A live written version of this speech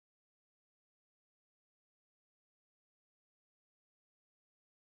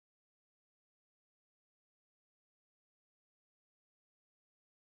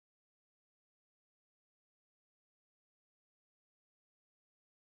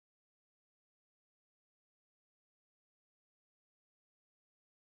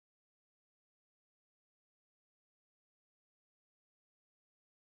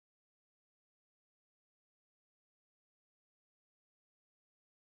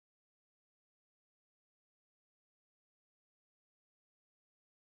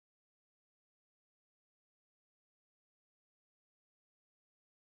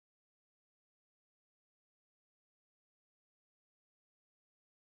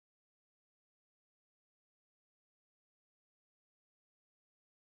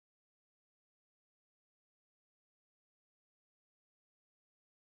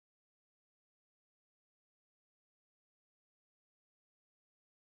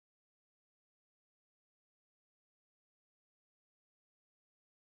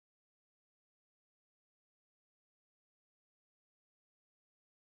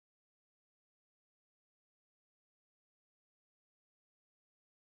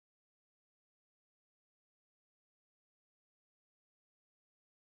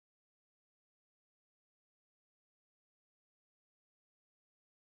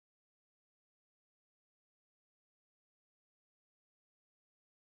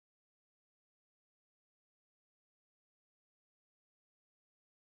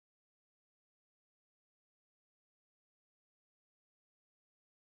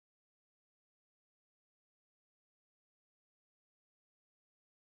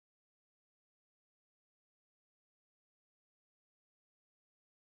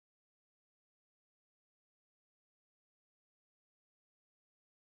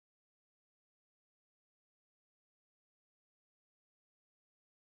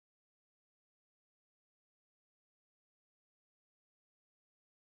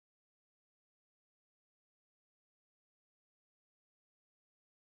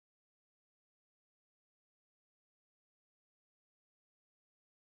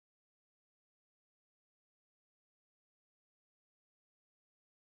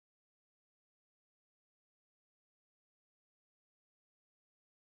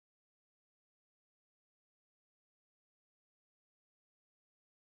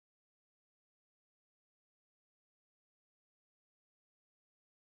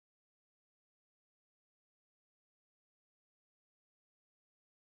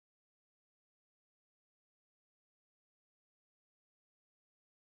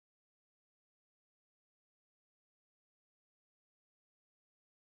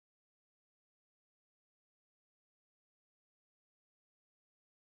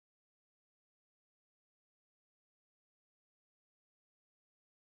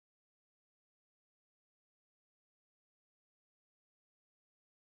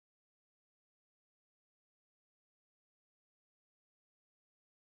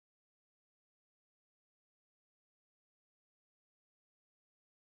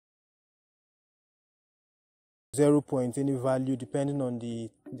0 point any value depending on the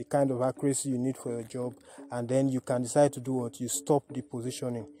kind of accuracy you need for your job, and then you can decide to do what you stop the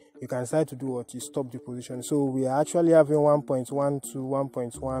positioning. You can decide to do what you stop the position. So we are actually having 1.1 to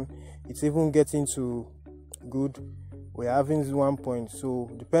 1.1. It's even getting to good. We're having 1 point.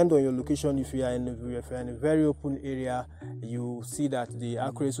 So depend on your location. If you're in a very open area, you see that the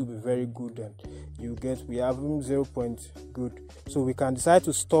accuracy will be very good, and we have 0 point good. So we can decide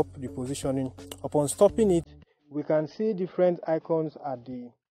to stop the positioning. Upon stopping it, we can see different icons at the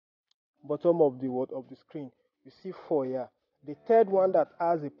bottom of the screen. You see 4 here. The third one that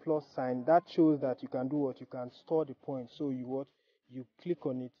has a plus sign, that shows that you can do what you can store the point. So you click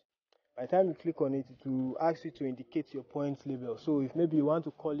on it. By the time you click on it, it will ask you to indicate your point label. So if maybe you want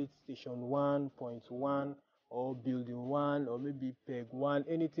to call it station 1.1 or building 1 or maybe peg 1,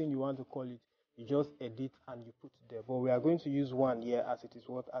 anything you want to call it, you just edit and you put it there. But we are going to use 1 here as it is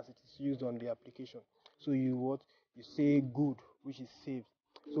used on the application. So you say good, which is saved.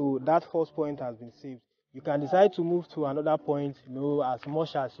 So that first point has been saved. You can decide to move to another point, as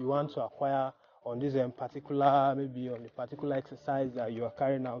much as you want to acquire on this maybe on the particular exercise that you are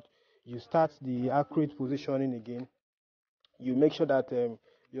carrying out. You start the accurate positioning again. You make sure that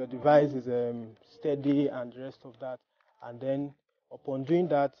your device is steady and the rest of that. And then upon doing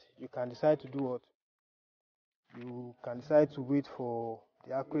that, you can decide to do what? You can decide to wait for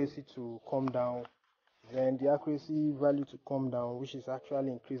the accuracy to come down. Then the accuracy value to come down, which is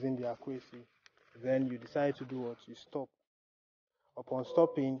actually increasing the accuracy. Then you decide to do what? You stop. Upon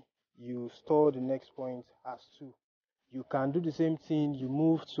stopping, you store the next point as 2. You can do the same thing. You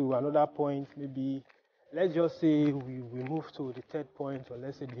move to another point. Maybe let's just say we move to the 3rd point, or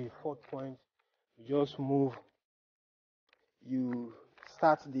let's say the 4th point. You just move. You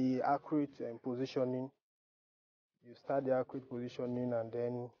start the accurate positioning. You start the accurate positioning, and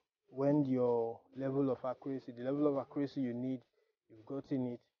then when your the level of accuracy you need, you've gotten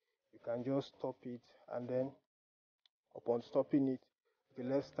it, you can just stop it. And then upon stopping it, okay,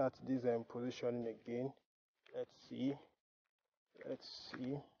 let's start this positioning again. Let's see.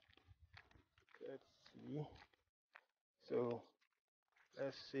 So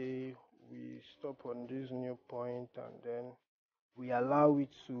let's say we stop on this new point, and then we allow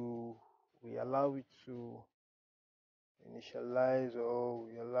it to initialize, or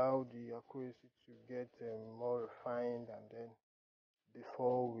we allow the accuracy to get more refined, and then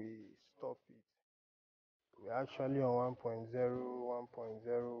before we stop it, we're actually on 1.0, going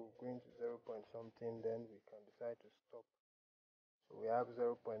to 0 point something. Then we can decide to stop. So we have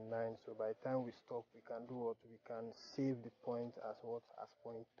 0.9. So by the time we stop, we can do what? We can save the point as what? As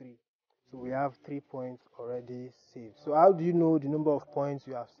 0.3. So we have 3 points already saved. So how do you know the number of points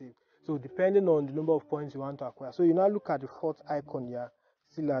you have saved? So depending on the number of points you want to acquire. So you now look at the 4th icon here,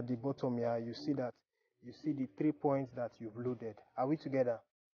 still at the bottom here. You see the 3 points that you've loaded. Are we together?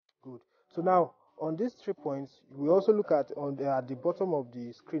 Good. So now on these 3 points, we also look at at the bottom of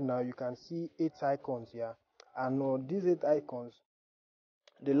the screen. Now you can see 8 icons here, and on these 8 icons,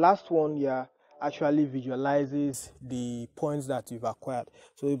 the last one here actually visualizes the points that you've acquired.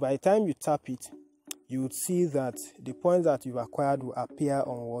 So by the time you tap it, you would see that the points that you've acquired will appear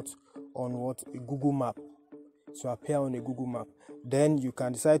on a Google map. So appear on a Google map. Then you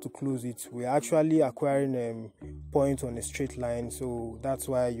can decide to close it. We're actually acquiring points on a straight line, so that's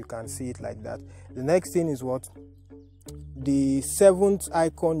why you can see it like that. The next thing is what? The 7th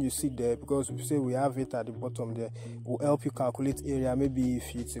icon you see there, because we say we have it at the bottom there, will help you calculate area. Maybe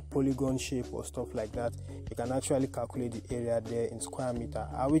if it's a polygon shape or stuff like that, you can actually calculate the area there in square meter.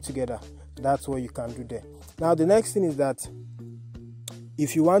 Are we together? That's what you can do there. Now the next thing is that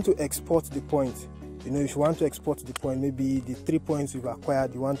if you want to export the point, if you want to export the point, maybe the 3 points you've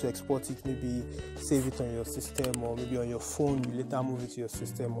acquired, you want to export it, maybe save it on your system, or maybe on your phone, you later move it to your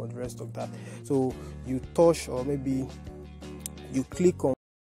system, or the rest of that. So you touch, or maybe you click on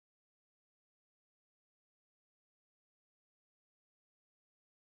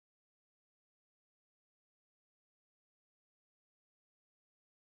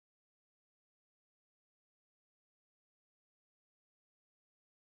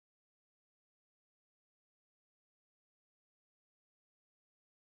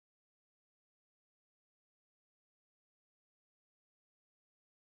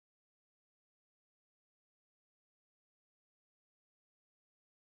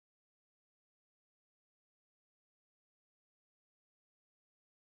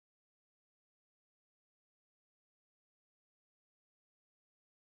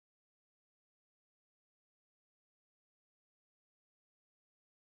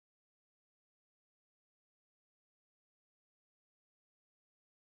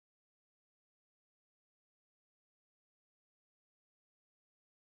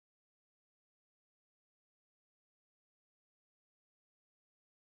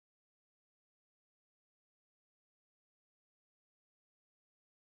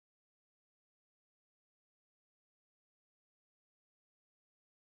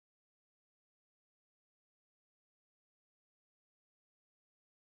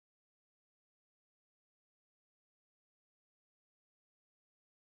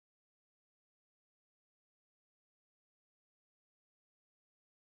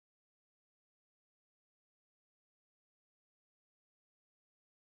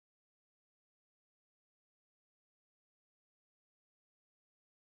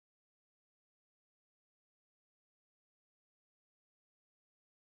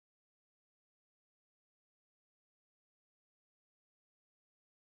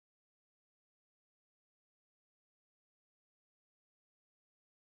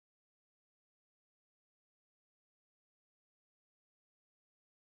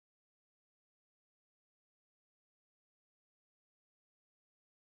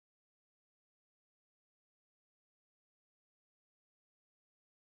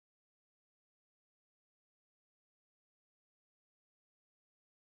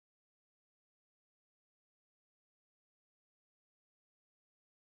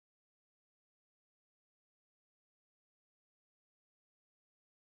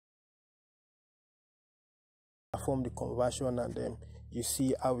perform the conversion, and then you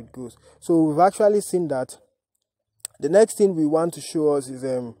see how it goes. So we've actually seen that. The next thing we want to show us is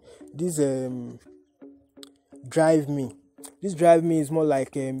this drive me. This drive me is more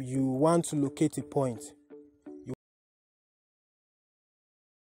like you want to locate a point.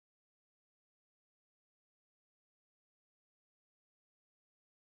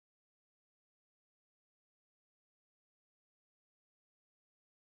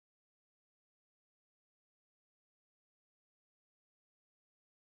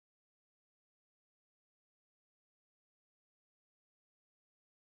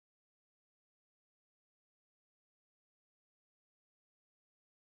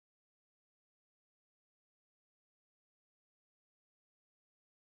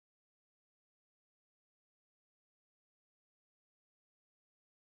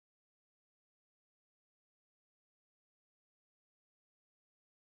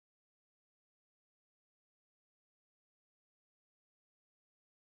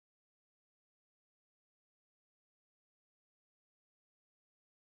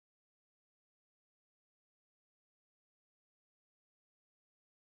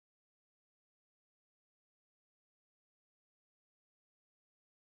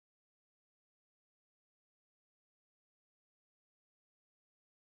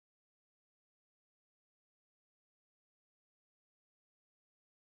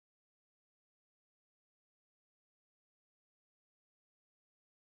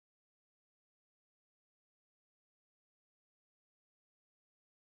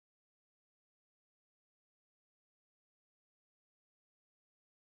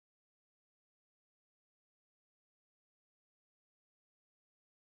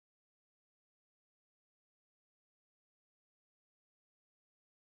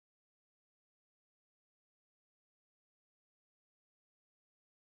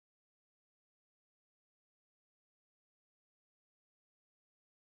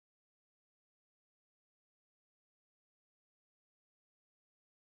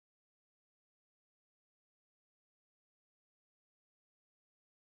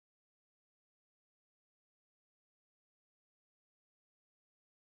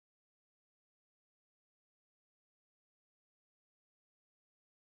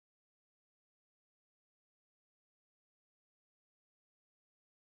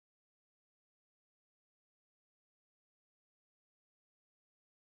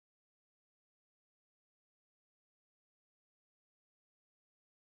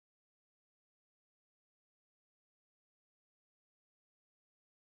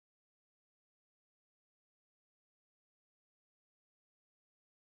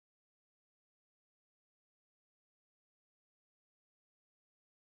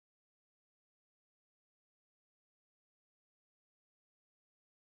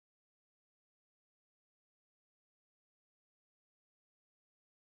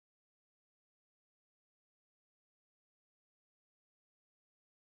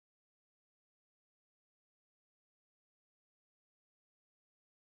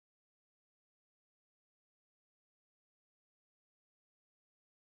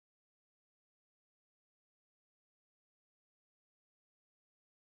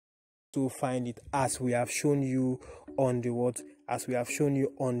 To find it as we have shown you on the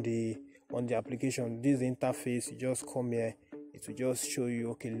application. This interface, you just come here, it will just show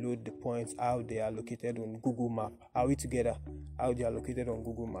you, okay, load the points, how they are located on Google Map. Are we together? How they are located on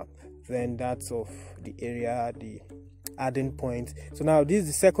Google Map. Then that's of the area, the adding points. So now this is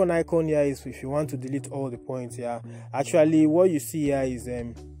the second icon here, is if you want to delete all the points here. Actually what you see here is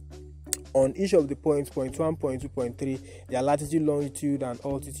on each of the points, point 1, point 2, point 3, their latitude, longitude, and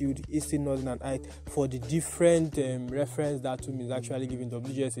altitude, eastern, northern, and height for the different reference datum is actually given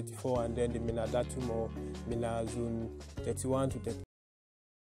WGS 84, and then the MENA datum or MENA zone 31 to 30.